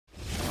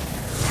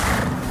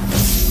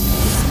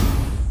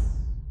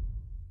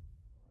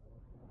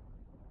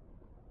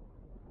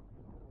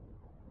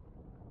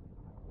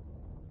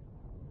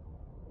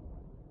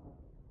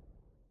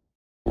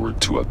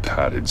lured to a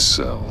padded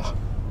cell.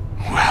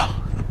 Well,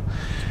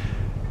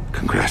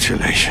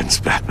 congratulations,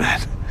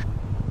 Batman.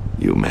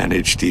 You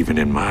managed, even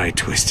in my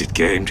twisted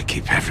game, to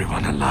keep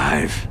everyone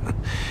alive.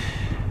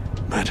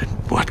 But at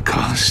what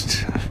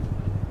cost?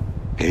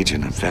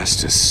 Agent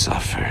Infestus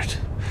suffered,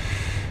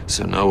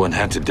 so no one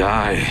had to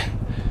die.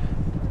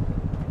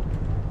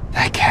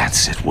 That can't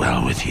sit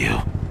well with you.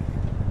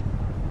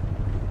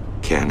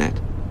 Can it?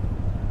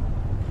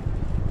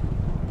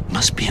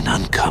 Must be an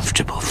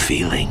uncomfortable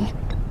feeling.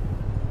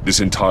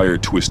 This entire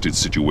twisted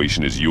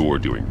situation is your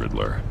doing,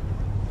 Riddler.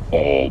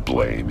 All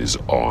blame is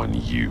on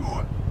you.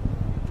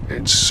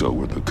 And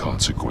so are the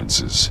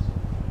consequences.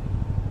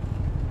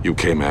 You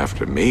came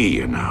after me,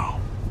 you know.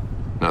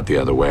 Not the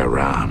other way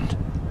around.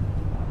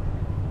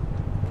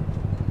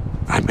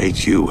 I made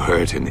you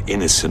hurt an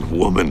innocent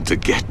woman to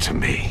get to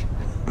me.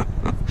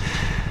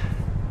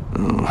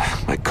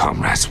 Oh, my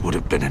comrades would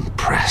have been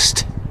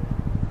impressed.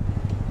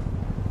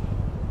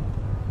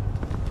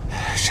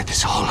 I set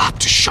this all up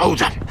to show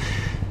them.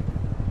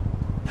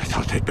 I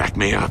thought they'd back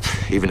me up,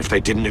 even if they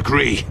didn't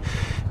agree.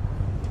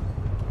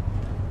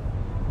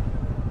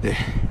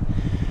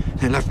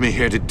 They left me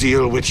here to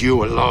deal with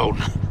you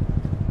alone.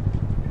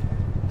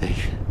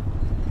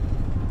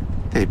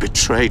 They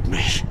betrayed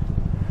me.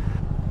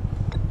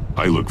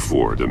 I look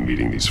forward to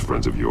meeting these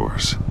friends of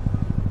yours.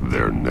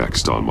 They're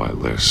next on my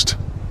list.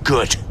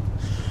 Good.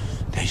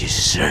 They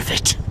deserve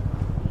it.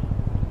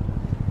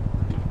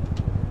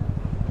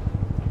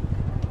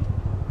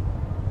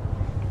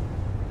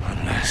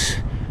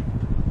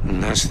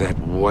 Unless that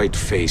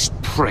white-faced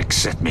prick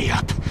set me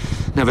up.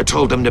 Never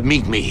told them to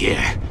meet me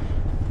here.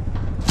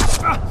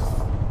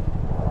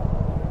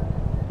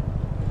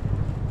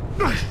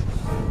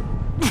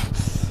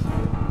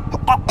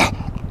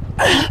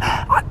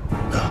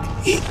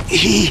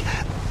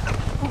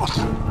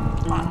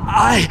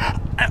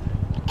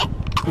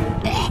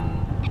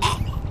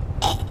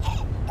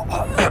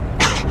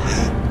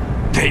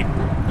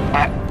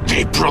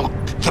 They broke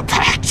the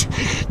pact.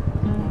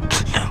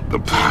 The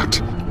pact?